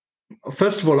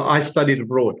First of all, I studied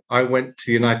abroad. I went to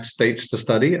the United States to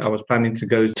study. I was planning to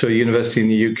go to a university in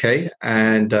the UK,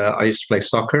 and I used to play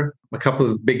soccer. A couple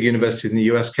of big universities in the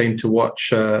US came to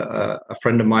watch a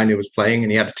friend of mine who was playing,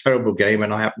 and he had a terrible game,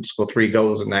 and I happened to score 3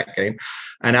 goals in that game.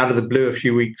 And out of the blue, a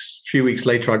few weeks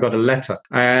later, I got a letter,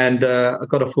 and I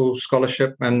got a full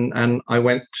scholarship, and I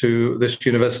went to this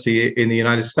university in the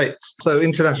United States. So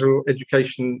international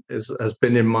education has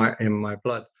been in my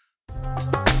blood.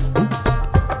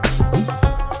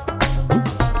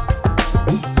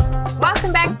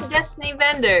 Welcome back to Destiny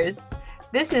Vendors.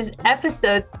 This is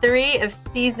episode 3 of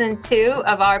season 2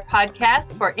 of our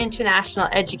podcast for international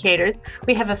educators.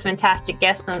 We have a fantastic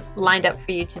guest lined up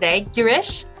for you today.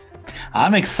 Girish?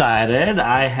 I'm excited.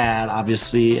 I had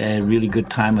obviously a really good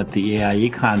time at the AIE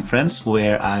conference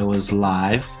where I was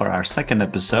live for our second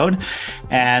episode.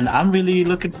 And I'm really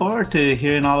looking forward to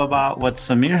hearing all about what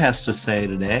Samir has to say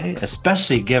today,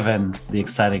 especially given the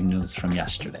exciting news from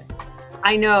yesterday.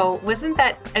 I know. This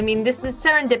is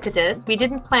serendipitous. We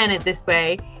didn't plan it this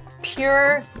way.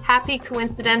 Pure, happy,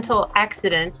 coincidental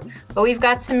accident. But we've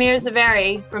got Samir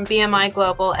Zaveri from BMI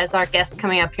Global as our guest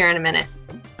coming up here in a minute.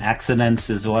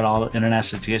 Accidents is what all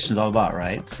international education is all about,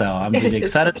 right? So I'm really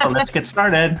excited. So let's get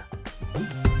started.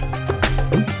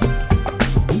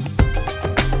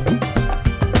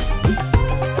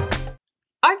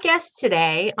 Our guest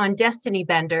today on Destiny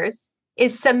Vendors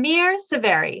is Samir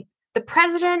Zaveri, the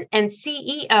president and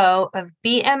CEO of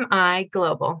BMI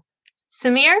Global.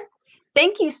 Samir,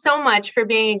 thank you so much for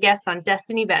being a guest on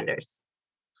Destiny Vendors.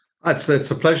 It's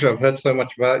a pleasure. I've heard so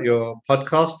much about your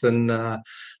podcast, and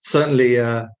certainly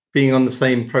being on the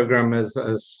same program as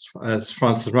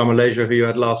Francis Ramaleja, who you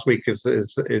had last week, is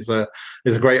a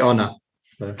great honor.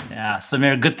 So. Yeah,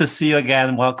 Samir, good to see you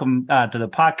again. Welcome to the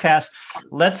podcast.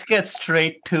 Let's get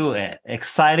straight to it.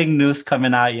 Exciting news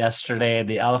coming out yesterday.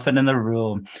 The elephant in the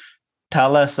room.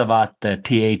 Tell us about the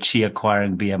THE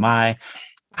acquiring BMI.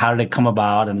 How did it come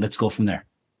about? And let's go from there.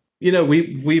 You know,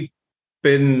 we've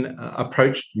been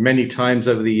approached many times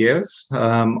over the years.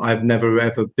 I've never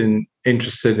ever been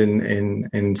interested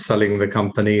in selling the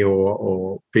company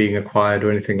or being acquired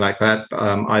or anything like that.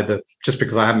 Either just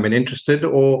because I haven't been interested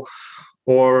or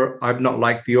I've not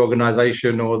liked the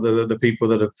organization or the people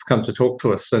that have come to talk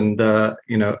to us. And we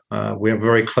have a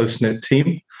very close-knit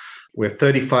team. We're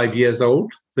 35 years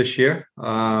old this year.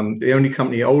 The only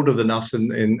company older than us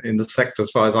in the sector,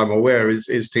 as far as I'm aware, is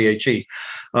THE.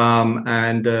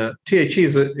 And THE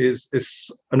is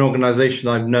an organization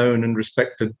I've known and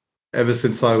respected ever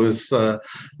since I was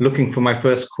looking for my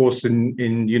first course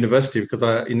in university, because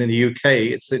in the UK,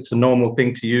 it's a normal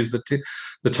thing to use the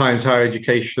Times Higher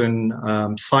Education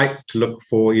site to look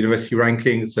for university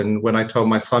rankings. And when I told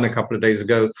my son a couple of days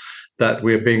ago that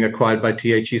we're being acquired by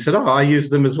THE, he said, I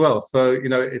use them as well. So,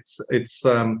 it's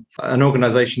an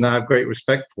organization that I have great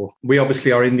respect for. We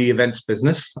obviously are in the events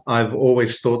business. I've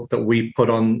always thought that we put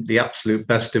on the absolute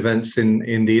best events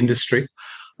in the industry.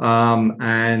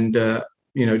 During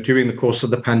the course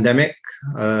of the pandemic,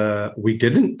 we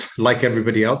didn't, like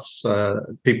everybody else.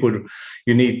 You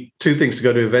need two things to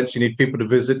go to events. You need people to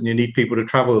visit and you need people to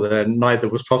travel there. And neither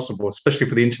was possible, especially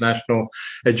for the international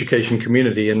education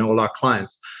community and all our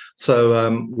clients.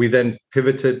 So we then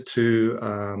pivoted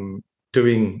to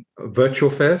doing virtual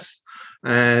fairs.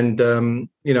 And,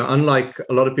 unlike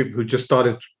a lot of people who just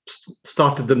started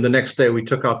them the next day, we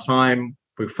took our time.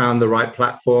 We found the right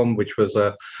platform, which was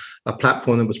a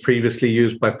platform that was previously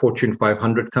used by Fortune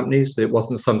 500 companies. It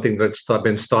wasn't something that's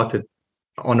been started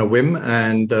on a whim.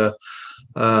 And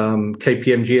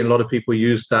KPMG and a lot of people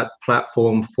use that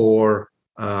platform for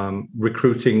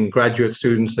recruiting graduate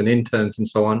students and interns and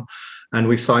so on. And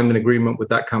we signed an agreement with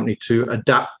that company to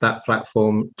adapt that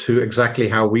platform to exactly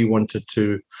how we wanted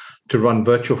to run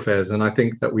virtual fairs. And I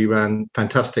think that we ran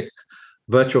fantastic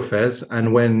virtual fairs.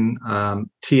 And when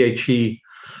THE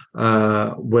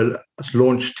will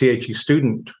launch THE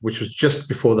Student, which was just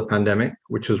before the pandemic,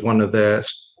 which was one of their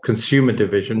consumer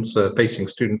divisions,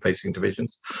 student-facing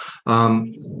divisions,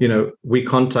 we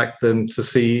contact them to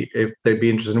see if they'd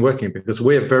be interested in working, because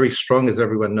we're very strong, as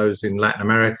everyone knows, in Latin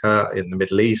America, in the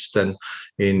Middle East, and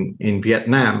in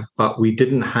Vietnam, but we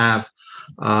didn't have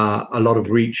a lot of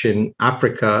reach in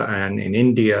Africa and in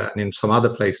India and in some other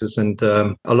places. And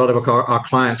a lot of our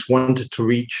clients wanted to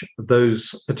reach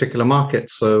those particular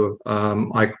markets. So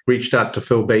I reached out to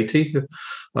Phil Beatty,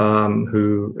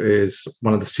 who is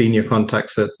one of the senior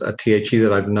contacts at THE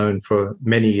that I've known for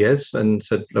many years, and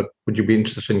said, look, would you be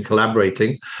interested in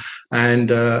collaborating?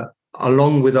 And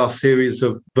along with our series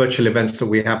of virtual events that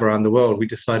we have around the world, we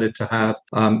decided to have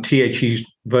THE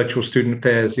virtual student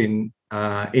fairs in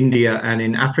India and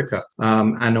in Africa,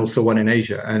 and also one in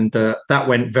Asia. And that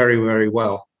went very, very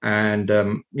well. And,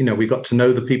 we got to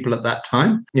know the people at that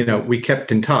time. We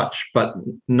kept in touch, but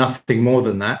nothing more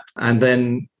than that. And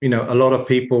then, a lot of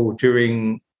people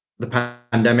during the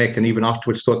pandemic and even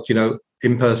afterwards thought,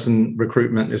 in-person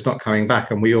recruitment is not coming back.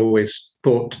 And we always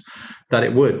thought that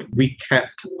it would. We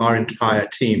kept our entire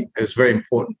team. It was very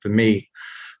important for me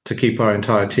to keep our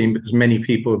entire team because many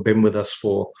people have been with us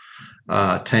for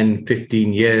 10,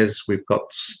 15 years. We've got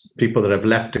people that have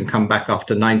left and come back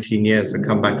after 19 years and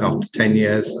come back after 10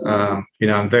 years.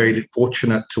 I'm very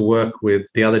fortunate to work with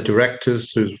the other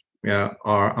directors who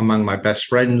are among my best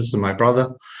friends and my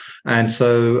brother. And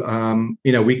so,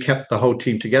 we kept the whole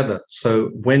team together. So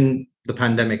when the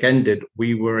pandemic ended,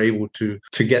 we were able to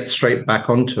get straight back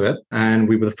onto it. And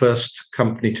we were the first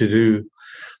company to do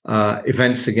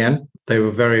events again. They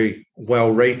were very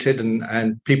well rated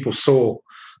and people saw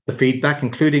the feedback,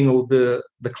 including all the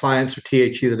clients of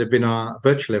THE that have been our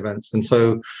virtual events. And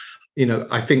so,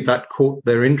 I think that caught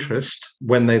their interest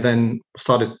when they then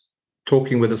started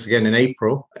talking with us again in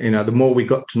April. The more we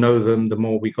got to know them, the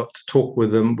more we got to talk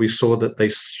with them. We saw that they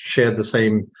shared the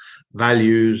same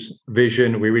values,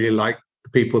 vision. We really liked the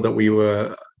people that we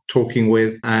were talking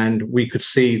with, and we could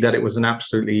see that it was an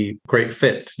absolutely great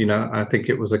fit. I think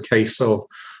it was a case of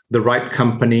the right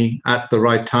company at the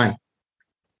right time.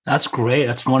 That's great.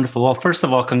 That's wonderful. Well, first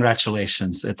of all,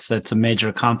 congratulations. It's a major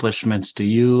accomplishment to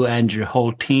you and your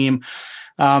whole team.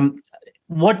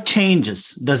 What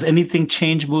changes? Does anything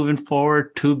change moving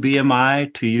forward to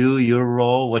BMI, to you, your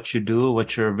role, what you do,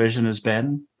 what your vision has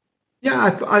been?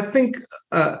 Yeah, I think,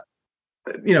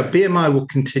 BMI will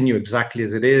continue exactly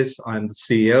as it is. I'm the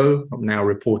CEO. I'm now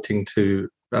reporting to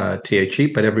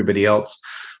THE, but everybody else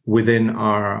within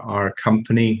our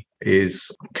company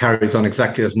carries on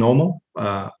exactly as normal.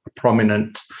 A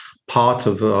prominent part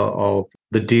of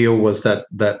the deal was that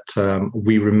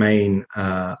we remain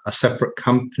a separate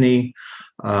company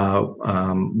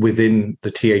within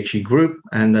the THE group,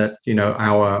 and that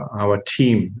our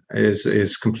team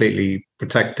is completely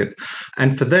protected.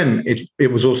 And for them,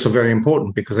 it was also very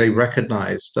important because they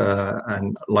recognized,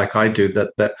 and like I do,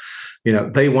 that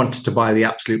they wanted to buy the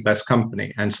absolute best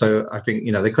company. And so I think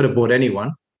they could have bought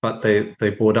anyone, but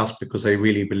they bought us because they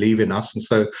really believe in us. And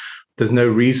so there's no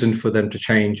reason for them to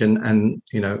change. And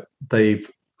they've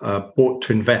bought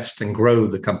to invest and grow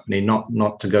the company,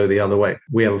 not to go the other way.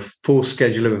 We have a full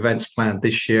schedule of events planned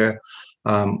this year,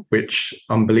 which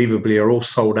unbelievably are all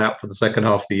sold out for the second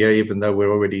half of the year, even though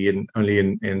we're already only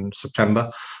in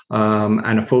September,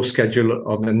 and a full schedule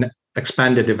of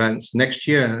expanded events next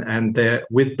year. And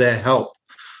with their help,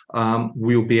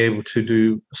 we'll be able to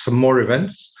do some more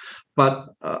events. But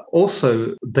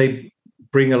also, they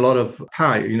bring a lot of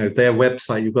power. Their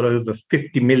website, you've got over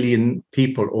 50 million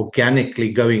people organically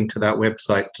going to that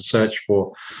website to search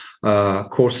for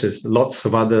courses. Lots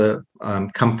of other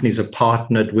companies are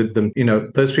partnered with them.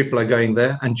 Those people are going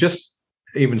there. And just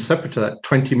even separate to that,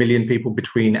 20 million people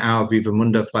between our Viva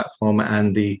Mundo platform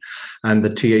and the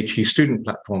THE student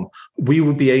platform. We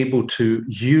will be able to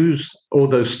use all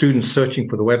those students searching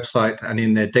for the website and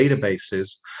in their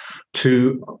databases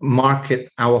to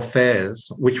market our fairs,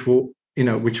 which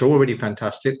are already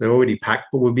fantastic. They're already packed,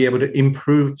 but we'll be able to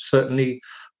improve certainly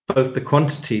both the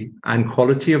quantity and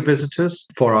quality of visitors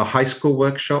for our high school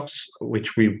workshops,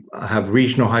 which we have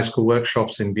regional high school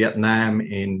workshops in Vietnam,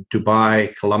 in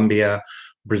Dubai, Colombia,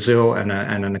 Brazil, and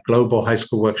a global high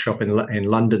school workshop in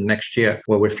London next year,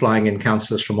 where we're flying in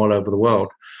counselors from all over the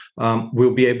world.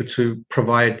 We'll be able to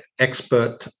provide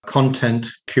expert content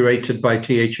curated by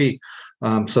THE.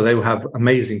 So they will have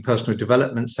amazing personal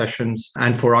development sessions.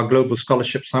 And for our global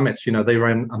scholarship summits, they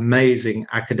run amazing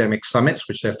academic summits,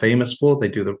 which they're famous for. They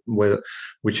do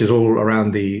which is all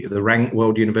around the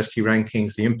World University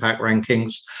rankings, the impact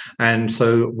rankings. And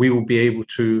so we will be able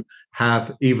to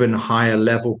have even higher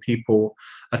level people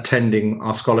attending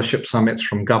our scholarship summits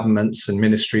from governments and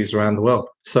ministries around the world.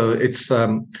 So it's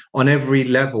on every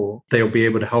level, they'll be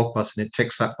able to help us, and it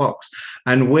ticks that box.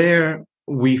 And where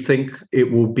we think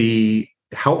it will be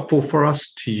helpful for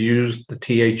us to use the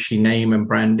THE name and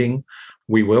branding,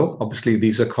 we will. Obviously,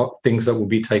 these are things that will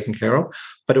be taken care of,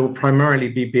 but it will primarily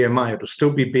be BMI. It will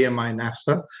still be BMI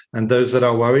NAFSA, and those that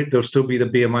are worried, there'll still be the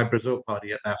BMI Brazil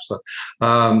party at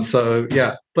NAFSA. So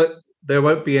yeah, but there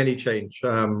won't be any change.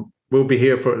 We'll be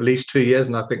here for at least 2 years,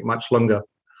 and I think much longer.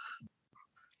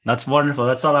 That's wonderful.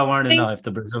 That's all I wanted to know, if the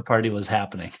Brazil party was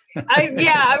happening.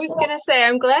 I was going to say,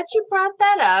 I'm glad you brought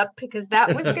that up because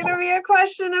that was going to be a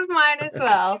question of mine as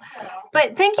well.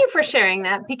 But thank you for sharing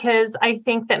that, because I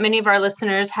think that many of our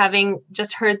listeners, having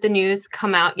just heard the news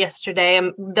come out yesterday,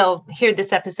 they'll hear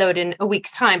this episode in a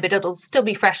week's time, but it'll still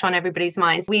be fresh on everybody's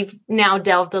minds. We've now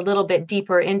delved a little bit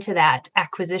deeper into that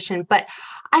acquisition, but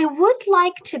I would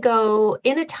like to go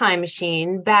in a time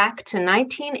machine back to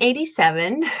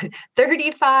 1987,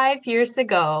 35 years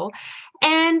ago.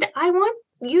 And I want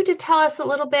you to tell us a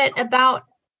little bit about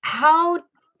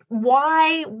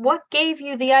what gave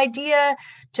you the idea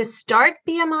to start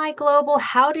BMI Global?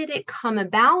 How did it come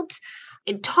about?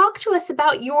 And talk to us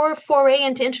about your foray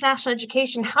into international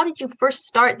education. How did you first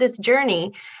start this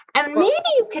journey? And maybe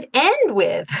you could end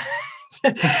with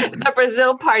the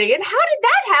Brazil party. And how did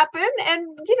that happen? And,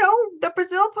 the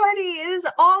Brazil party is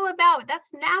all about,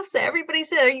 that's NAFSA. Everybody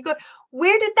said,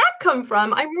 where did that come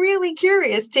from? I'm really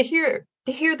curious to hear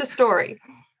the story.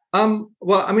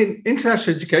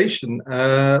 International education,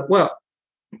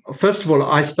 first of all,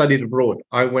 I studied abroad.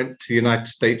 I went to the United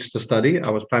States to study. I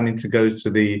was planning to go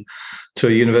to a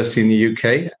university in the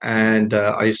UK, and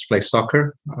I used to play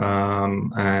soccer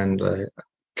and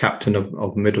captain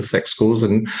of Middlesex schools,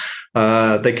 and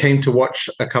they came to watch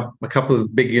a couple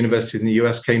of big universities in the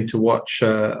US came to watch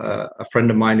a friend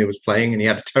of mine who was playing, and he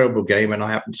had a terrible game, and I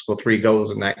happened to score 3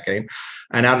 goals in that game.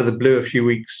 And out of the blue, a few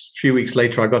weeks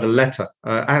later, I got a letter.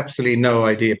 Absolutely no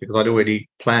idea, because I'd already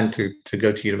planned to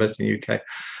go to university in the UK.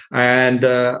 And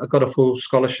I got a full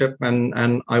scholarship,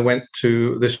 and I went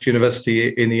to this university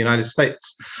in the United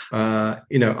States. I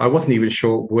wasn't even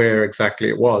sure where exactly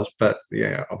it was, but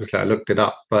obviously I looked it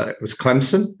up. But it was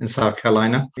Clemson in South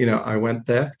Carolina. I went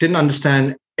there. Didn't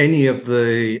understand any of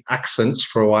the accents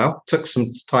for a while. Took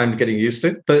some time getting used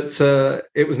to it, but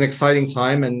it was an exciting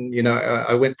time. And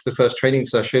I went to the first training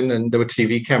session, and there were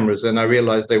TV cameras, and I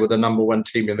realized they were the number 1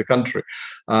 team in the country.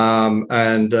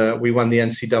 And we won the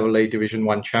NCAA Division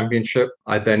I championship.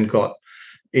 I then got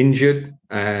injured,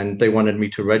 and they wanted me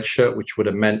to redshirt, which would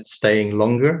have meant staying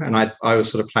longer. And I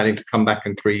was sort of planning to come back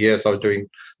in 3 years. I was doing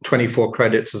 24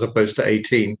 credits as opposed to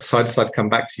 18. So I decided to come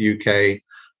back to UK.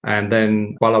 And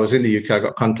then while I was in the UK, I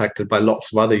got contacted by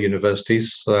lots of other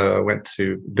universities. I went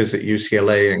to visit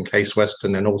UCLA and Case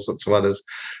Western and all sorts of others,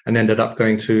 and ended up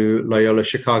going to Loyola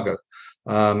Chicago.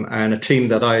 And a team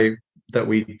that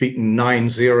we'd beaten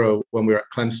 9-0 when we were at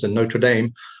Clemson, Notre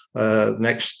Dame,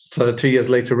 next 2 years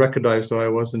later recognized who I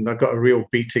was, and I got a real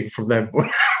beating from them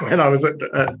when I was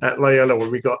at Loyola,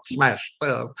 when we got smashed.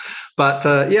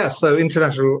 So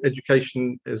international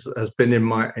education has been in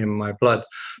my blood.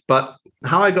 But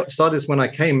how I got started is when I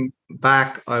came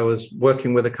back, I was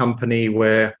working with a company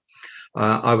where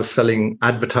I was selling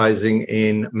advertising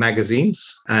in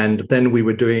magazines, and then we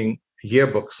were doing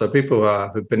yearbooks. So people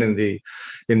who've been in the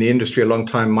industry a long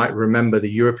time might remember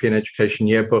the European Education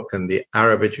Yearbook and the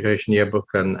Arab Education Yearbook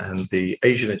and the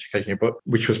Asian Education Yearbook,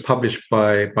 which was published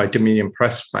by Dominion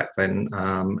Press back then.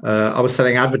 I was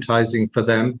selling advertising for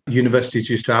them. Universities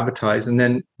used to advertise, and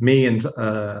then me and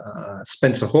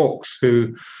Spencer Hawkes,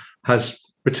 who has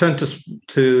returned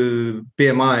to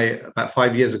BMI about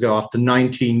 5 years ago after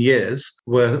 19 years,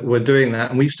 were doing that.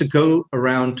 And we used to go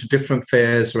around to different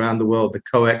fairs around the world, the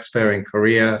COEX fair in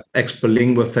Korea, Expo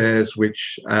Lingua fairs,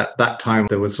 which at that time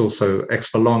there was also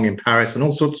Expo Long in Paris, and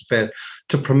all sorts of fairs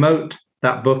to promote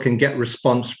that book and get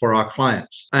response for our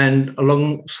clients. And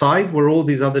alongside were all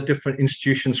these other different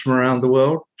institutions from around the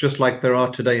world, just like there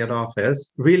are today at our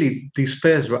fairs. Really, these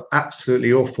fairs were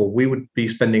absolutely awful. We would be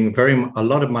spending a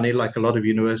lot of money, like a lot of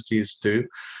universities do,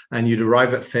 and you'd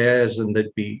arrive at fairs and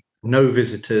there'd be no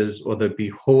visitors, or there'd be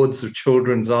hordes of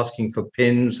children asking for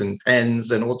pins and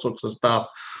pens and all sorts of stuff,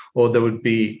 or there would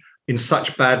be in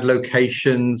such bad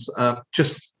locations,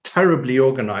 just terribly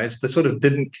organized. They sort of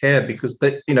didn't care because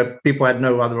people had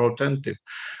no other alternative.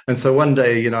 And so one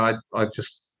day, I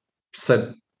just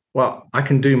said, well, I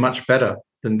can do much better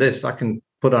than this. I can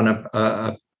put on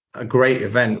a great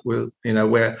event with,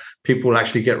 where people will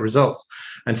actually get results.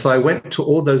 And so I went to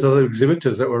all those other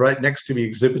exhibitors that were right next to me,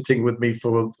 exhibiting with me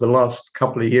for the last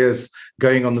couple of years,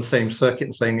 going on the same circuit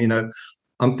and saying,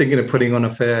 I'm thinking of putting on a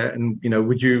fair, and,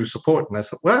 would you support? And I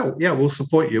said, well, yeah, we'll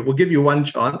support you. We'll give you one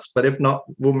chance, but if not,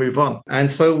 we'll move on. And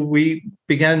so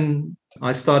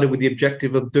I started with the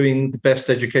objective of doing the best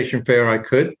education fair I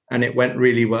could, and it went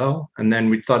really well. And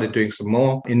then we started doing some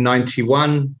more. In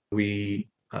 91, we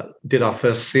did our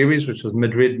first series, which was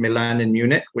Madrid, Milan, and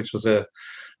Munich, which was a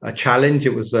challenge.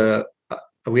 It was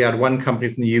we had one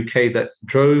company from the UK that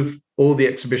drove all the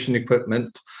exhibition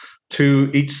equipment, to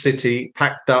each city,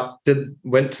 packed up,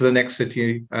 went to the next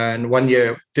city. And one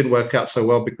year didn't work out so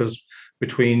well because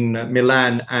between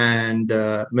Milan and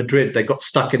Madrid, they got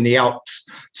stuck in the Alps.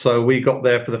 So we got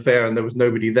there for the fair and there was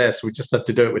nobody there. So we just had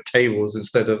to do it with tables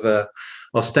instead of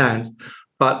our stand.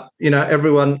 But,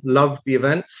 everyone loved the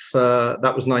events.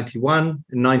 That was 91.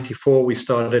 In 94, we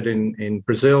started in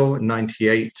Brazil. In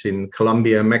 98, in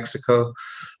Colombia, Mexico.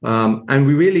 And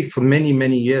we really, for many,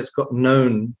 many years, got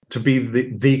known to be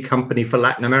the company for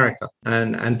Latin America.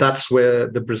 And that's where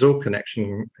the Brazil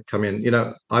connection come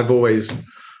in. I've always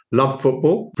loved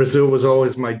football. Brazil was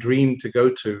always my dream to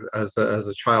go to as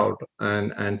a child,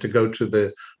 and to go to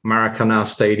the Maracanã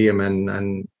Stadium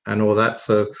and all that.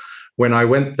 So when I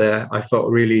went there, I felt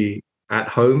really at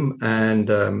home, and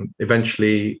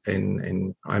eventually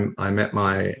I met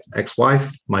my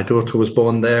ex-wife. My daughter was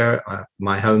born there,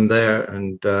 my home there,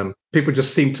 and people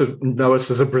just seemed to know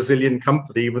us as a Brazilian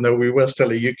company, even though we were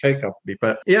still a UK company.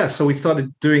 But yeah, so we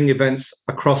started doing events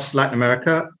across Latin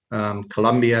America,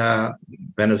 Colombia,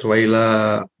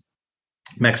 Venezuela,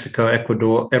 Mexico,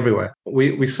 Ecuador, everywhere.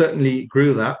 We certainly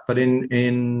grew that, but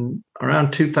in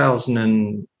around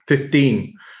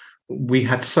 2015, we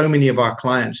had so many of our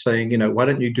clients saying, why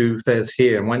don't you do fairs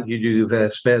here? And why don't you do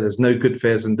fairs? There's no good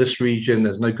fairs in this region.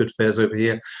 There's no good fairs over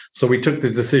here. So we took the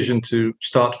decision to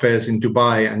start fairs in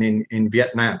Dubai and in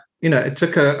Vietnam. It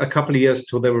took a couple of years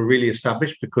till they were really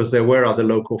established because there were other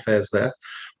local fairs there,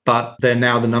 but they're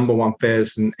now the number one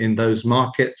fairs in those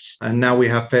markets. And now we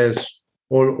have fairs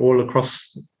all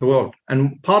across the world.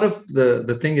 And part of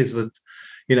the thing is that,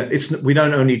 we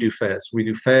don't only do fairs. We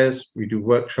do fairs, we do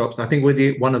workshops. I think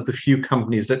we're one of the few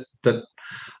companies that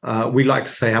we like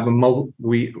to say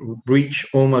we reach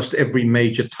almost every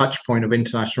major touch point of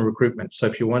international recruitment. So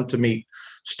if you want to meet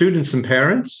students and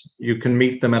parents, you can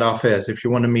meet them at our fairs. If you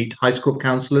want to meet high school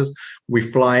counselors, we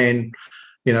fly in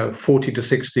 40 to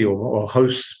 60 or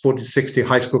host 40 to 60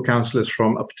 high school counselors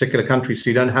from a particular country. So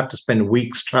you don't have to spend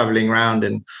weeks traveling around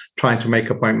and trying to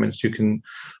make appointments. You can,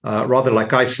 rather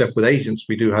like I said with agents,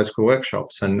 we do high school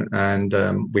workshops and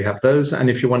we have those.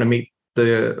 And if you want to meet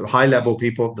the high level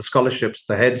people, the scholarships,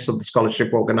 the heads of the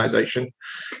scholarship organization,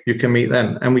 you can meet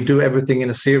them. And we do everything in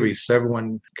a series. So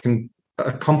everyone can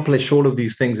accomplish all of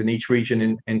these things in each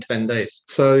region in 10 days.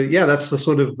 So yeah, that's the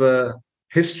sort of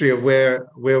history of where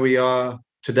we are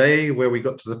today, where we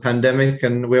got to the pandemic,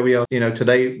 and where we are,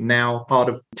 today, now part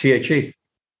of THE.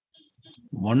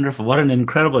 Wonderful. What an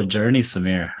incredible journey,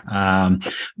 Samir.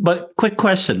 But quick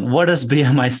question, what does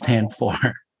BMI stand for?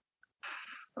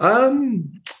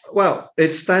 Well,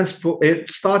 it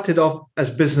started off as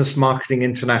Business Marketing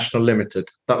International Limited.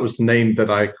 That was the name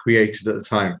that I created at the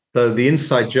time. Though the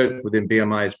inside joke within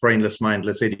BMI is brainless,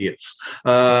 mindless idiots.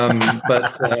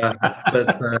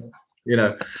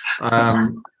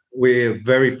 We're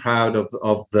very proud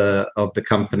of the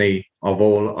company, of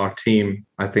all our team.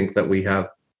 I think that we have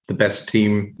the best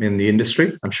team in the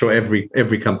industry. I'm sure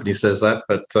every company says that,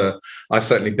 but I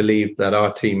certainly believe that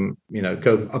our team,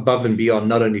 go above and beyond,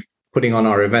 not only putting on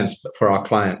our events, but for our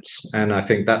clients. And I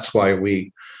think that's why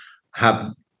we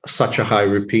have such a high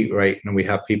repeat rate, and we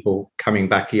have people coming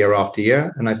back year after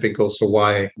year. And I think also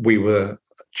why we were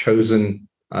chosen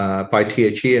by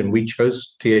THE, and we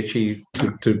chose THE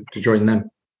to join them.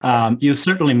 You've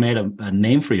certainly made a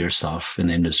name for yourself in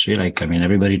the industry.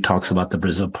 Everybody talks about the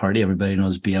Brazil party. Everybody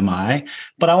knows BMI.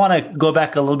 But I want to go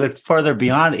back a little bit further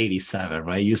beyond 87,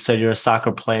 right? You said you're a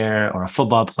soccer player or a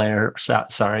football player,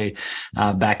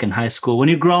 back in high school. When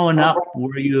you're growing up,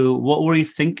 what were you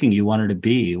thinking you wanted to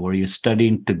be? Were you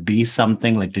studying to be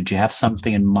something? Did you have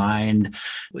something in mind?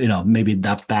 Maybe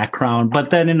that background. But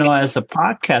then, as a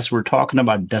podcast, we're talking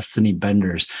about Destiny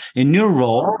Benders. In your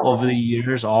role over the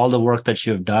years, all the work that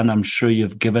you've done, I'm sure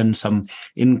you've given some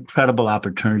incredible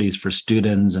opportunities for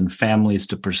students and families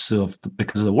to pursue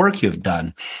because of the work you've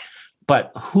done.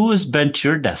 But who has bent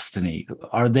your destiny?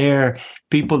 Are there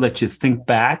people that you think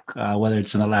back, whether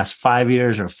it's in the last 5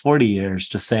 years or 40 years,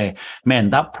 to say,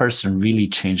 man, that person really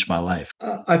changed my life?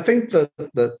 I think that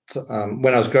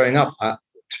when I was growing up, to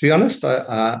be honest,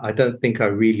 I don't think I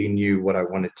really knew what I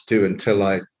wanted to do until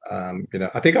I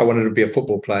think I wanted to be a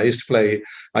football player.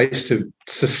 I used to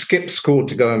skip school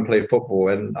to go and play football,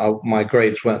 and my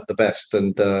grades weren't the best.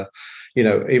 And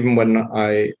even when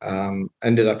I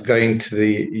ended up going to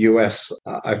the US,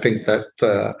 I think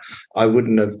that I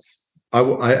wouldn't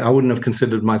have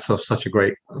considered myself such a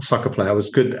great soccer player. I was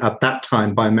good at that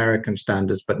time by American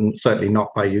standards, but certainly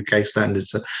not by UK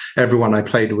standards. Everyone I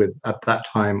played with at that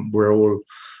time were all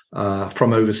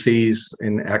from overseas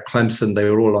at Clemson. They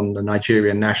were all on the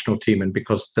Nigerian national team. And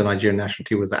because the Nigerian national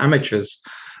team was amateurs,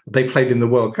 they played in the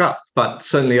World Cup. But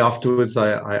certainly afterwards,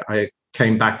 I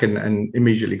came back and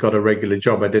immediately got a regular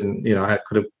job. I didn't,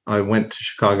 I went to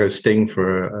Chicago Sting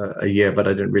for a year, but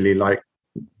I didn't really like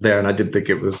there, and I didn't think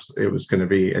it was going to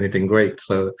be anything great.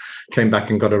 So came back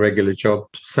and got a regular job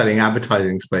selling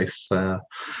advertising space.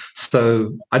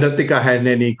 So I don't think I had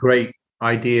any great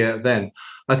idea then.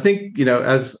 I think,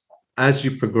 as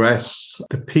you progress,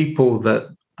 the people that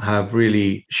have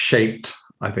really shaped,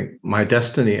 I think, my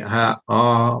destiny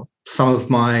are some of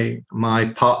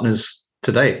my partners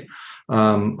today.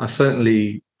 I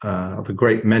certainly have a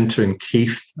great mentor in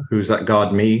Keith, who's at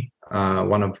Guard Me,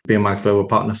 one of BMI's global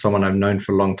partners, someone I've known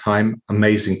for a long time,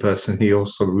 amazing person. He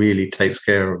also really takes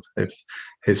care of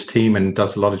his team and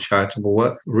does a lot of charitable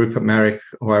work. Rupert Merrick,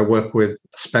 who I work with,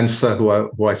 Spencer,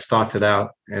 who I started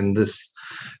out in this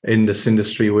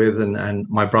industry with, and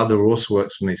my brother who also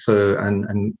works for me. So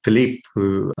and Philippe,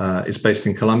 who is based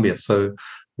in Colombia. So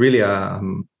really,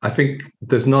 I think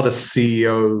there's not a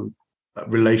CEO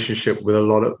relationship with a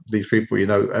lot of these people.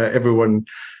 Everyone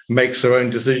makes their own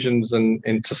decisions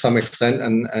and to some extent,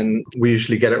 and we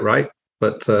usually get it right,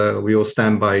 but we all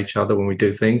stand by each other when we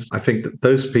do things. I think that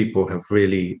those people have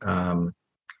really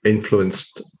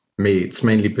influenced me. It's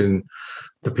mainly been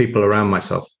the people around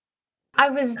myself. I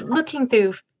was looking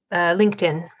through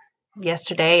LinkedIn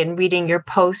yesterday and reading your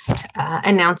post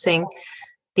announcing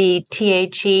the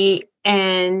THE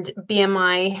and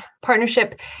BMI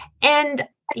partnership, and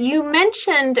you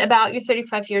mentioned about your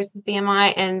 35 years with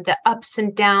BMI and the ups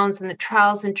and downs and the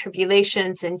trials and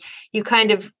tribulations. And you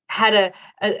kind of had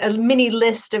a mini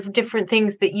list of different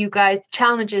things that you guys,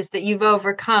 challenges that you've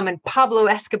overcome. And Pablo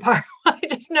Escobar, I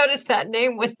just noticed that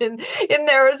name was in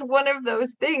there as one of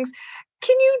those things.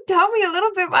 Can you tell me a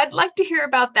little bit? I'd like to hear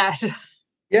about that.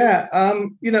 Yeah,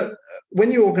 when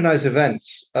you organize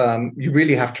events, you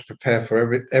really have to prepare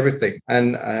for everything.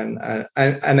 And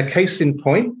a case in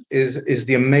point is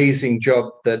the amazing job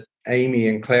that Amy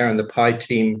and Claire and the Pi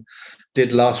team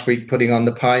did last week, putting on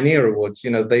the Pioneer Awards.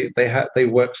 They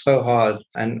worked so hard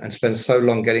and spent so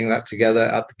long getting that together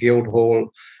at the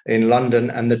Guildhall in London.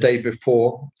 And the day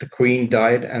before, the Queen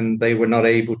died, and they were not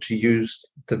able to use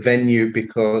the venue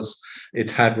because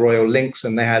it had royal links,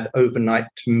 and they had overnight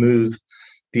to move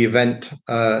the event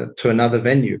to another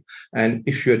venue. And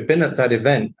if you had been at that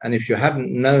event, and if you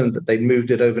hadn't known that they'd moved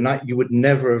it overnight, you would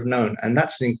never have known. And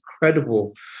that's an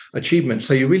incredible achievement.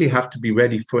 So you really have to be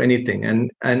ready for anything.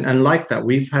 And like that,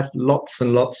 we've had lots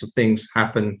and lots of things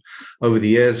happen over the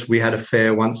years. We had a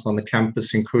fair once on the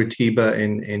campus in Curitiba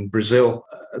in Brazil.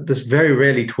 There's very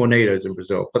rarely tornadoes in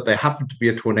Brazil, but there happened to be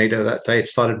a tornado that day. It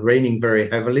started raining very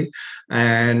heavily,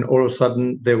 and all of a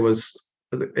sudden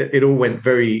it all went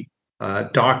very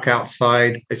dark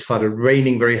outside. It started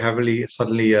raining very heavily.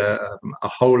 Suddenly a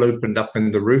hole opened up in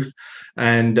the roof,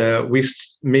 and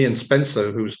me and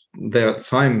Spencer, who was there at the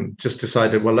time, just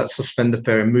decided, well, let's suspend the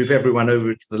fair and move everyone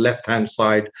over to the left-hand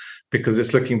side because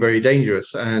it's looking very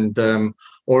dangerous. And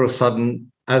all of a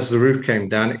sudden, as the roof came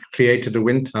down, it created a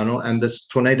wind tunnel, and this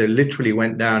tornado literally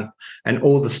went down, and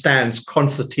all the stands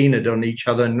concertinaed on each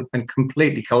other and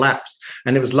completely collapsed.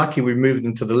 And it was lucky we moved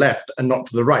them to the left and not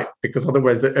to the right, because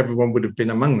otherwise everyone would have been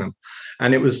among them.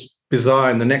 And it was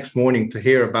bizarre in the next morning to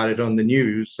hear about it on the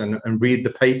news and read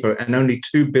the paper, and only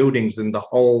 2 buildings in the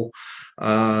whole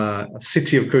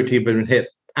city of Curitiba had been hit.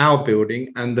 Our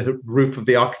building and the roof of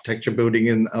the architecture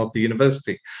building of the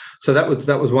university. So that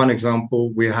was one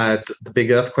example. We had the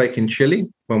big earthquake in Chile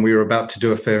when we were about to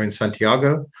do a fair in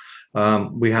Santiago.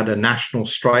 We had a national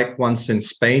strike once in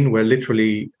Spain where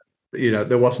literally,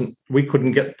 we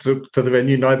couldn't get to the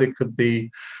venue, neither could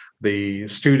the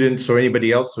students or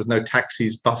anybody else. There was no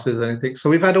taxis, buses, anything. So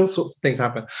we've had all sorts of things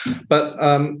happen. But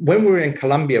when we were in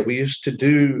Colombia, we used to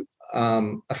do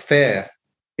a fair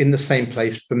in the same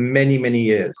place for many, many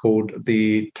years, called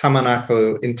the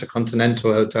Tamanaco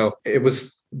Intercontinental Hotel. It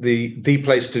was the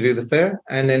place to do the fair.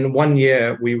 And then one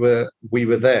year we were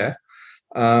there,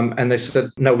 and they said,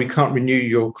 no, we can't renew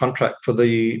your contract for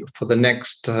the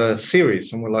next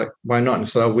series. And we're like, why not? And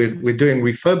so we're doing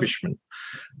refurbishment.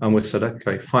 And we said,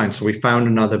 okay, fine. So we found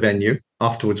another venue.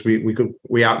 Afterwards,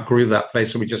 we outgrew that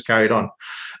place, and we just carried on.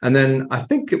 And then I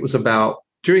think it was about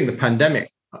during the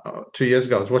pandemic, 2 years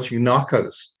ago, I was watching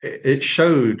Narcos. It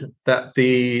showed that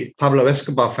the Pablo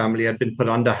Escobar family had been put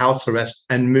under house arrest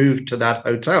and moved to that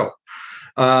hotel.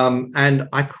 And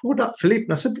I called up Philippe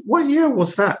and I said, what year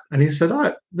was that? And he said,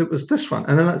 it was this one.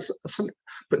 And then I said,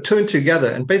 but 2 and 2 together.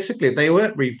 And basically they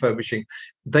weren't refurbishing.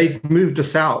 They moved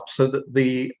us out so that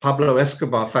the Pablo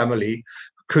Escobar family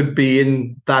could be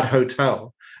in that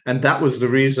hotel. And that was the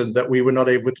reason that we were not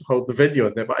able to hold the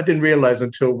video there. But I didn't realize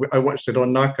until I watched it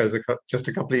on Narcos just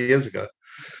a couple of years ago.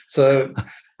 So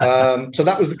so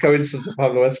that was the coincidence of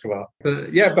Pablo Escobar.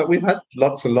 But we've had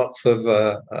lots and lots of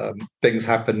things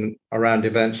happen around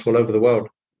events all over the world.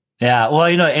 Yeah, well,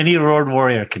 any road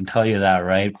warrior can tell you that,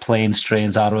 right? Planes,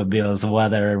 trains, automobiles,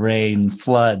 weather, rain,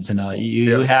 floods,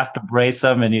 you have to brace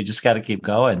them and you just got to keep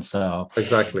going. So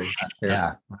exactly.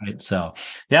 Yeah, right. So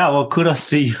well, kudos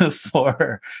to you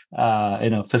for,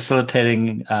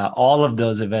 facilitating all of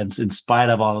those events in spite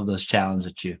of all of those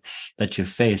challenges that you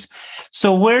face.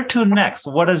 So where to next?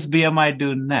 What does BMI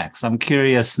do next? I'm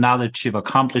curious, now that you've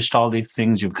accomplished all these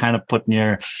things, you've kind of put in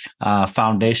your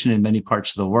foundation in many parts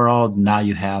of the world. Now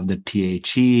you have the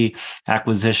THE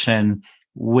acquisition.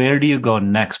 Where do you go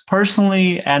next,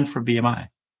 personally and for BMI?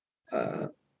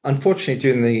 Unfortunately,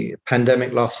 during the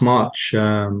pandemic last March,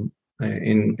 in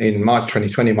March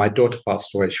 2020, my daughter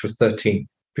passed away. She was 13.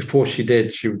 Before she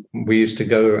did, we used to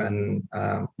go and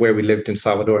where we lived in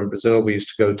Salvador in Brazil, we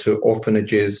used to go to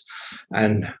orphanages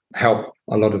and help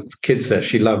a lot of kids there.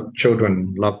 She loved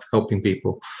children, loved helping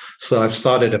people. So I've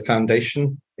started a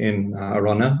foundation in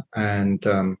Arona,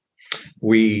 and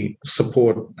we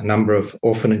support a number of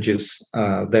orphanages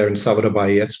there in Salvador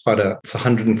Bahia. It's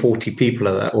 140 people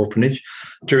at that orphanage.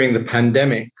 During the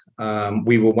pandemic,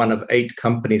 we were one of 8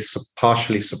 companies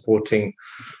partially supporting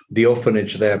the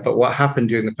orphanage there. But what happened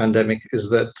during the pandemic is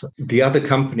that the other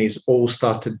companies all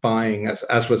started buying,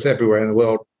 as was everywhere in the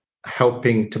world,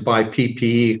 helping to buy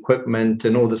PPE equipment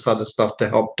and all this other stuff to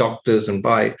help doctors and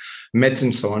buy meds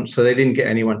and so on. So they didn't get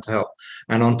anyone to help.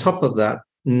 And on top of that,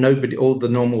 all the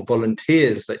normal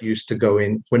volunteers that used to go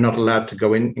in were not allowed to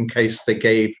go in case they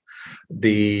gave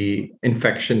the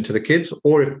infection to the kids,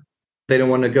 or if they don't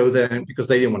want to go there because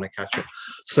they didn't want to catch it.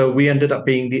 So we ended up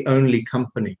being the only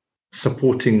company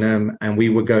supporting them, and we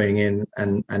were going in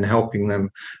and helping them.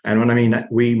 And when I mean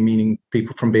we, meaning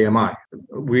people from BMI,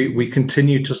 we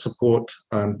continue to support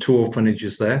 2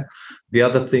 orphanages there. The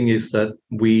other thing is that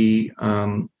we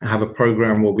have a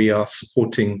program where we are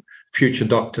supporting future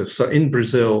doctors. So in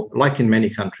Brazil, like in many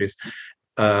countries,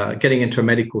 getting into a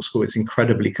medical school is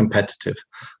incredibly competitive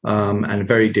and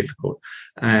very difficult.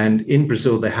 And in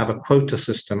Brazil, they have a quota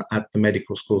system at the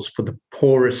medical schools for the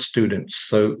poorest students,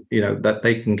 so that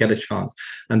they can get a chance.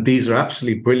 And these are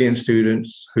absolutely brilliant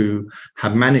students who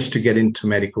have managed to get into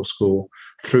medical school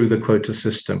through the quota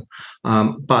system.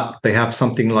 But they have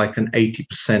something like an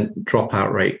 80%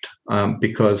 dropout rate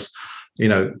because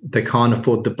they can't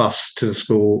afford the bus to the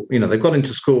school. They've got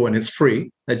into school and it's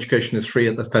free. Education is free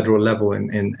at the federal level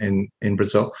in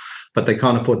Brazil, but they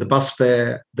can't afford the bus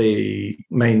fare. They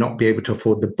may not be able to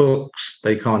afford the books.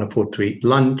 They can't afford to eat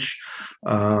lunch.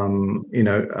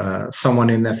 Someone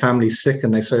in their family is sick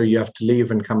and they say, you have to leave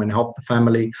and come and help the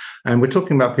family. And we're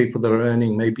talking about people that are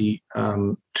earning maybe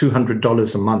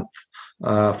 $200 a month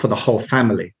for the whole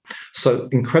family. So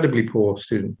incredibly poor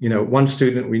student. One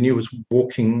student we knew was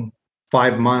walking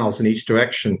 5 miles in each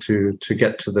direction to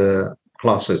get to the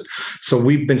classes. So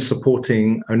we've been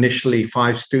supporting initially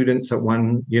 5 students at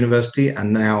one university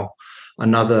and now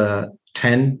another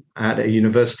 10 at a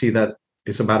university that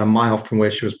is about a mile from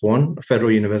where she was born, a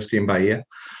federal university in Bahia.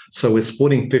 So we're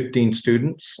supporting 15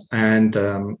 students. And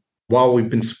while we've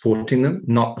been supporting them,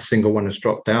 not a single one has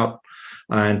dropped out.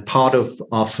 And part of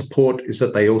our support is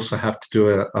that they also have to do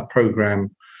a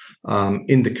program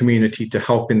in the community to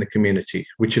help in the community,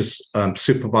 which is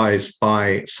supervised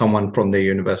by someone from their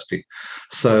university.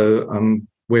 So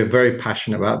we're very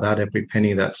passionate about that. Every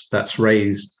penny that's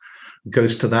raised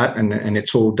goes to that, and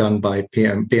it's all done by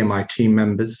BMI team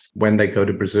members. When they go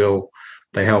to Brazil,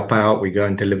 they help out. We go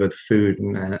and deliver the food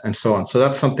and so on. So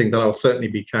that's something that I'll certainly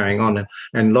be carrying on,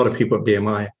 and a lot of people at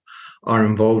BMI are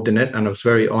involved in it. And I was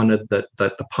very honored that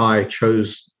the PI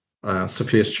chose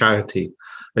Sophia's charity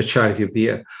as Charity of the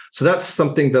Year. So that's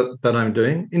something that I'm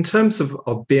doing. In terms of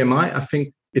BMI, I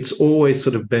think it's always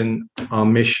sort of been our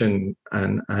mission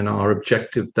and our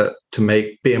objective to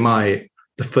make BMI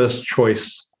the first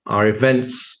choice, our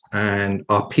events and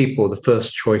our people the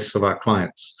first choice of our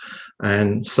clients.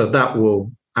 And so that will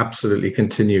absolutely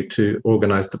continue to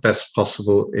organize the best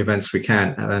possible events we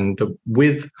can. And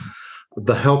with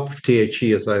the help of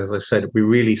THE, as I said, we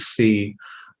really see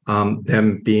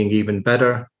them being even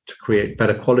better to create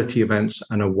better quality events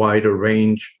and a wider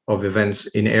range of events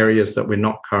in areas that we're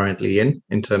not currently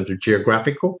in terms of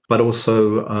geographical, but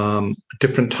also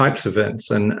different types of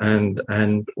events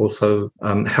and also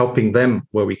helping them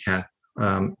where we can.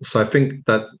 So I think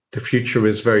that the future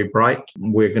is very bright.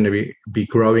 We're going to be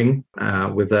growing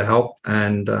with their help.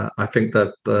 And I think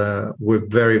that we're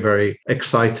very, very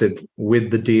excited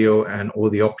with the deal and all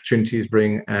the opportunities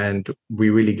bring. And we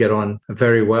really get on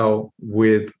very well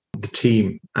with the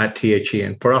team at THE.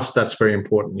 And for us, that's very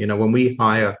important. You know, when we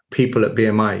hire people at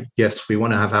BMI, yes, we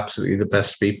want to have absolutely the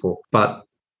best people. But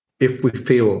if we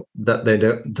feel that they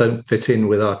don't fit in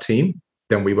with our team,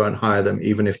 then we won't hire them,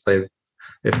 even if they're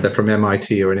from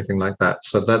MIT or anything like that.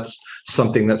 So that's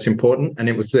something that's important. And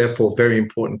it was therefore very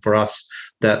important for us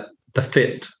that the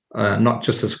fit, not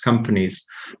just as companies,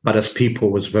 but as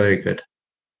people, was very good.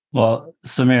 Well,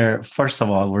 Samir, first of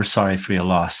all, we're sorry for your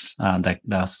loss.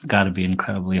 That's got to be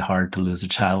incredibly hard to lose a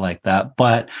child like that.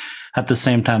 But at the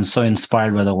same time, so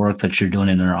inspired by the work that you're doing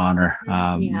in their honor.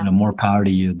 More power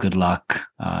to you. Good luck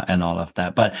and all of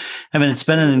that. But I mean, it's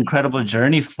been an incredible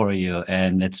journey for you,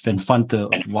 and it's been fun to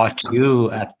watch you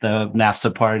at the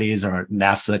NAFSA parties or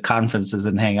NAFSA conferences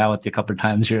and hang out with you a couple of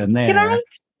times here and there. Can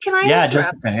I interrupt?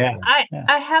 Jessica,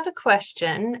 I have a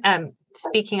question.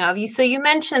 Speaking of you, so you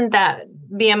mentioned that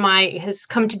BMI has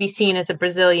come to be seen as a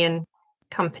Brazilian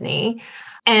company,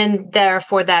 and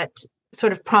therefore that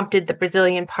sort of prompted the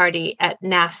Brazilian party at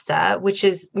NAFSA, which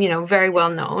is, very well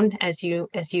known, as you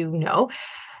know.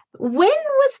 When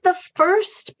was the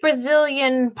first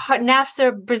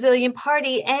NAFSA Brazilian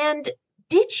party, and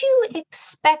did you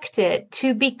expect it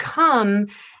to become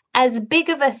as big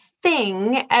of a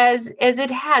thing as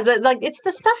it has? Like, it's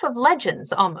the stuff of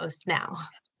legends almost now.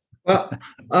 Well,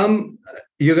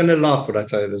 you're going to laugh when I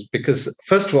tell you this, because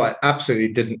first of all, I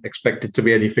absolutely didn't expect it to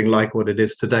be anything like what it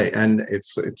is today. And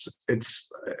it's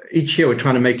each year we're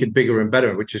trying to make it bigger and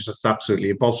better, which is just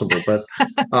absolutely impossible. But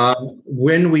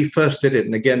when we first did it,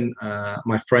 and again,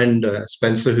 my friend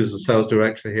Spencer, who's the sales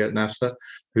director here at NAFSA,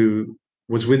 who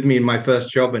was with me in my first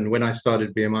job, and when I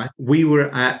started BMI, we were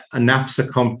at a NAFSA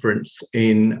conference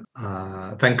in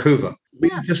Vancouver. We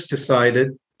just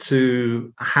decided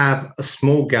to have a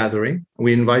small gathering.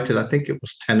 We invited, I think it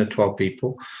was 10 or 12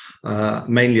 people,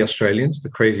 mainly Australians,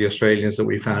 the crazy Australians that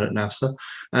we found at NAFSA,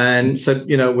 and said,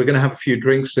 we're going to have a few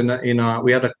drinks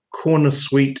we had a corner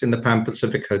suite in the Pan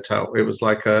Pacific Hotel. It was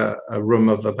like a room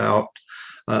of about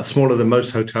smaller than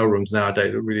most hotel rooms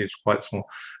nowadays. It really is quite small.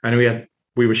 And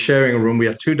we were sharing a room. We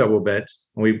had 2 double beds.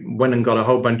 We went and got a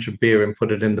whole bunch of beer and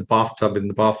put it in the bathtub in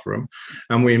the bathroom.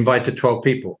 And we invited 12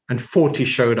 people, and 40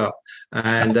 showed up.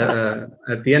 And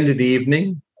at the end of the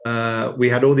evening, we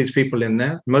had all these people in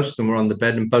there. Most of them were on the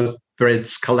bed, and both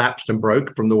beds collapsed and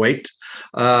broke from the weight.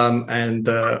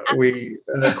 We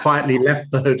quietly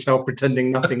left the hotel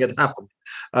pretending nothing had happened.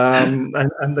 And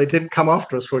they didn't come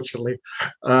after us, fortunately.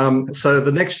 So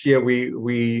the next year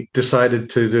we decided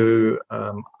to do,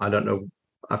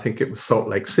 I think it was Salt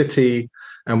Lake City,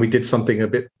 and we did something a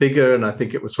bit bigger, and I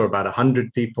think it was for about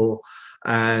 100 people.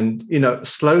 And,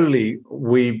 slowly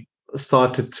we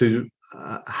started to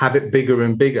have it bigger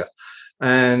and bigger.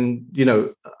 And,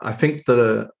 I think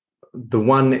the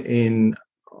one in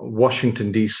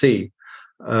Washington, D.C.,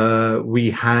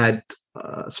 we had,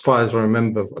 as far as I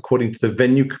remember, according to the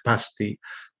venue capacity,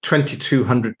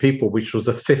 2,200 people, which was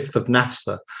a fifth of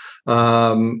NAFSA.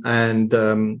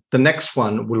 The next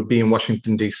one will be in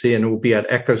Washington, D.C., and it will be at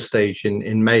Echo Stage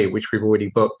in May, which we've already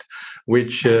booked,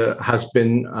 which has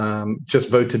been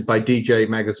just voted by DJ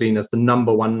Magazine as the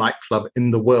 #1 nightclub in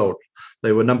the world.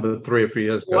 They were number 3 or 4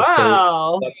 years ago.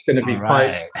 Wow. So that's going to be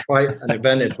quite an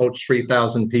event. It holds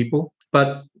 3,000 people.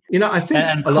 But I think,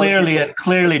 and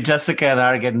clearly, Jessica and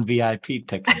I are getting VIP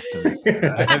tickets to this.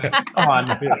 Come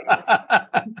on.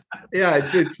 Yeah,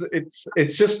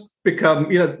 it's just become,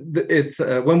 it's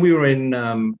when we were in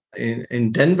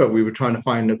Denver, we were trying to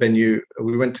find a venue.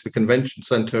 We went to the convention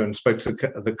center and spoke to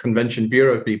the convention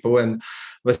bureau people, and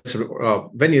they said,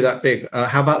 venue that big,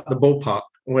 how about the ballpark?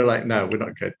 And we're like, no, we're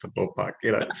not going to the ballpark,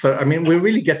 So, I mean, we're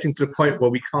really getting to the point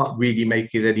where we can't really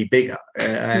make it any bigger.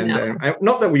 And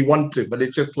not that we want to, but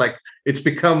it's just like, it's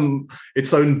become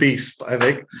its own beast, I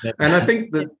think. And I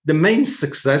think that the main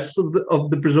success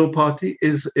of the Brazil party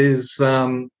is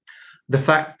the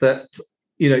fact that,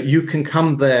 you can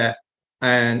come there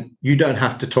and you don't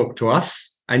have to talk to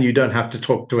us, and you don't have to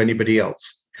talk to anybody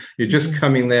else. You're just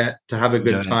coming there to have a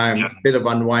good time, a bit of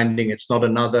unwinding. It's not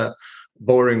another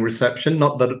boring reception.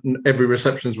 Not that every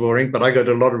reception is boring, but I go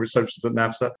to a lot of receptions at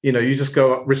NAFSA. You just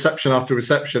go reception after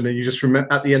reception, and you just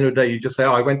remember at the end of the day, you just say,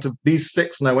 I went to these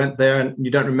 6 and I went there, and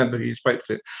you don't remember who you spoke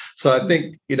to. So I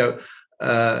think,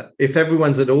 if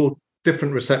everyone's at all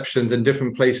different receptions in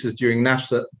different places during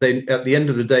NAFSA, they, at the end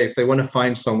of the day, if they want to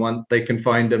find someone, they can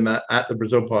find them at the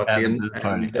Brazil party. And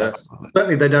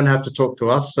certainly they don't have to talk to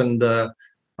us. And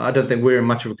I don't think we're in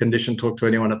much of a condition to talk to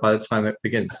anyone by the time it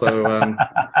begins. So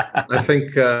I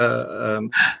think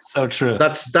so true.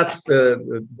 That's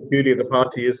the beauty of the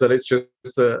party, is that it's just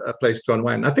a place to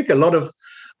unwind. I think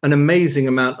an amazing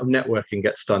amount of networking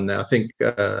gets done there. I think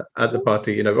at the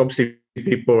party, obviously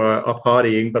people are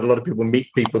partying, but a lot of people meet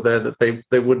people there that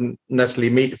they wouldn't necessarily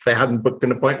meet if they hadn't booked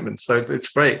an appointment. So it's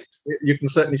great. You can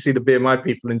certainly see the BMI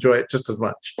people enjoy it just as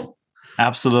much.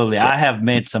 Absolutely. I have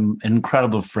made some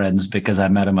incredible friends because I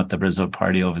met them at the Brazil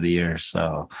party over the years.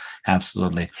 So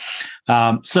absolutely.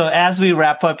 So as we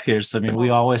wrap up here, Samir, we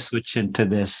always switch into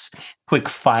this quick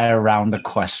fire round of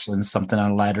questions, something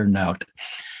on a lighter note.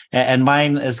 And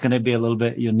mine is going to be a little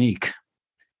bit unique.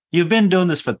 You've been doing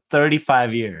this for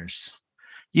 35 years.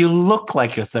 You look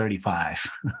like you're 35.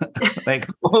 Like,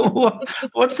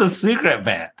 what's the secret,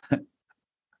 man?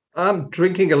 I'm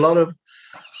drinking a lot of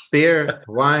beer,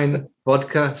 wine,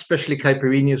 vodka, especially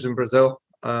caipirinhas in Brazil.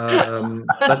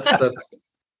 That's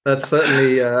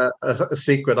certainly a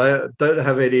secret. I don't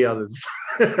have any others.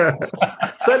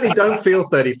 Certainly don't feel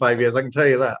 35 years, I can tell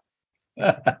you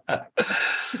that.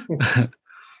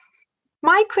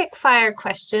 My quick fire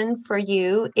question for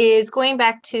you is going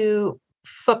back to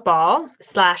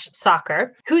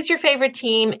football/soccer. Who's your favorite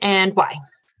team and why?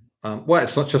 Well,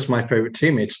 it's not just my favorite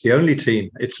team. It's the only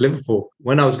team. It's Liverpool.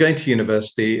 When I was going to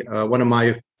university, one of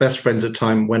my best friends at the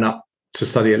time went up to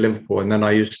study at Liverpool. And then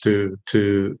I used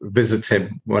to visit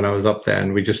him when I was up there.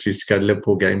 And we just used to go to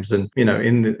Liverpool games. And,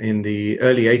 in the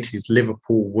early 80s,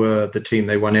 Liverpool were the team.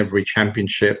 They won every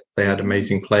championship. They had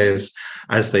amazing players,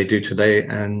 as they do today.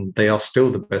 And they are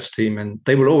still the best team. And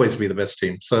they will always be the best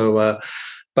team. So,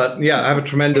 but yeah, I have a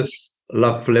tremendous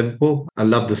love for Liverpool. I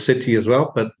love the city as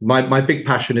well. But my big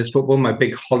passion is football. My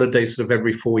big holiday sort of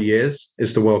every 4 years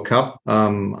is the World Cup.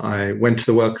 I went to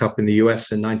the World Cup in the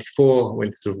US in 94,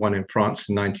 went to one in France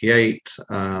in 98,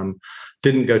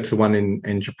 didn't go to one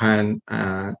in Japan,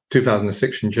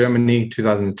 2006 in Germany,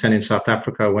 2010 in South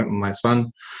Africa, I went with my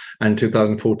son, and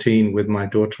 2014 with my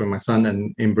daughter and my son,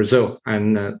 and in Brazil.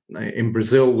 And in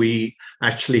Brazil, we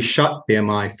actually shut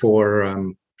BMI for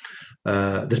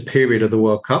the period of the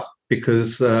World Cup,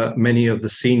 because many of the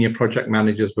senior project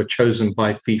managers were chosen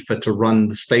by FIFA to run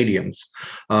the stadiums,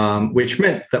 which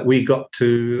meant that we got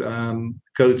to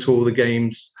go to all the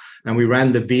games, and we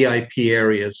ran the VIP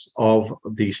areas of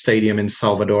the stadium in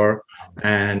Salvador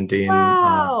and in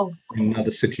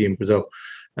another city in Brazil.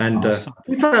 And Awesome.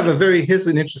 FIFA here's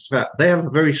an interesting fact, they have a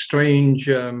very strange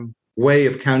way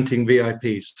of counting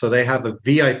VIPs. So they have a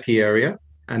VIP area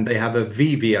and they have a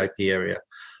VVIP area.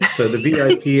 So the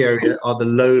VIP area are the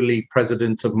lowly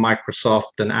presidents of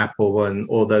Microsoft and Apple and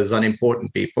all those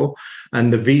unimportant people.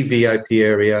 And the VVIP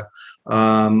area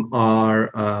are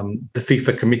the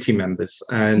FIFA committee members.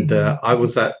 And I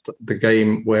was at the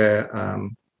game where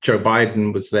Joe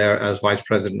Biden was there as vice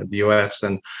president of the US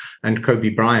and Kobe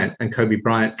Bryant. And Kobe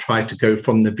Bryant tried to go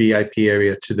from the VIP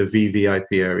area to the VVIP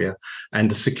area, and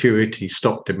the security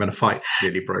stopped him and a fight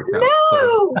really broke out.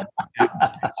 No!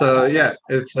 So yeah,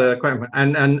 it's quite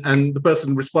important. And the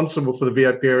person responsible for the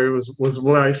VIP area was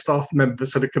my staff member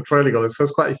sort of controlling all this. So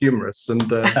it's quite humorous. And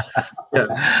yeah.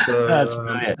 So, that's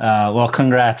brilliant. Well,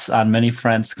 congrats on many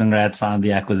fronts. Congrats on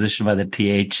the acquisition by the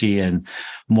THE, and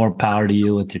more power to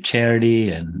you with your charity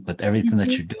and with everything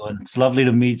that you're doing. It's lovely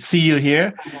to see you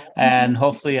here. And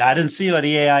hopefully, I didn't see you at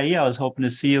EAIE. I was hoping to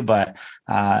see you, but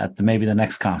at maybe the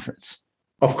next conference.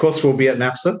 Of course, we'll be at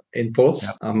NAFSA in force.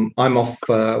 Yep. I'm off.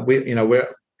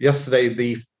 Yesterday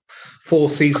the fall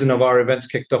season of our events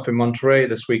kicked off in Monterrey.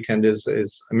 This weekend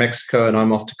is Mexico, and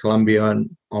I'm off to Colombia on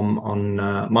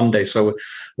Monday. So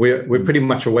we're pretty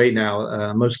much away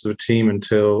now, most of the team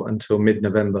until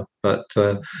mid-November. But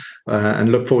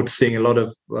and look forward to seeing a lot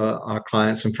of our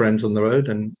clients and friends on the road.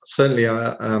 And certainly,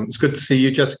 it's good to see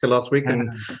you, Jessica, last week, and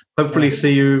hopefully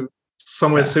see you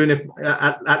somewhere soon, if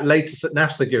at latest at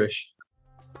NAFSA, Girish.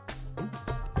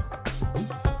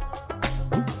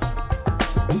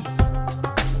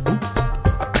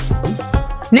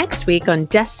 Next week on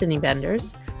Destiny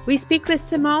Benders, we speak with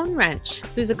Simone Wrench,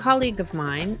 who's a colleague of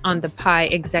mine on the PI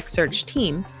Exec Search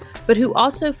team, but who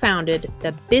also founded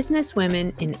the Business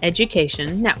Women in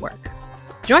Education Network.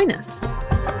 Join us.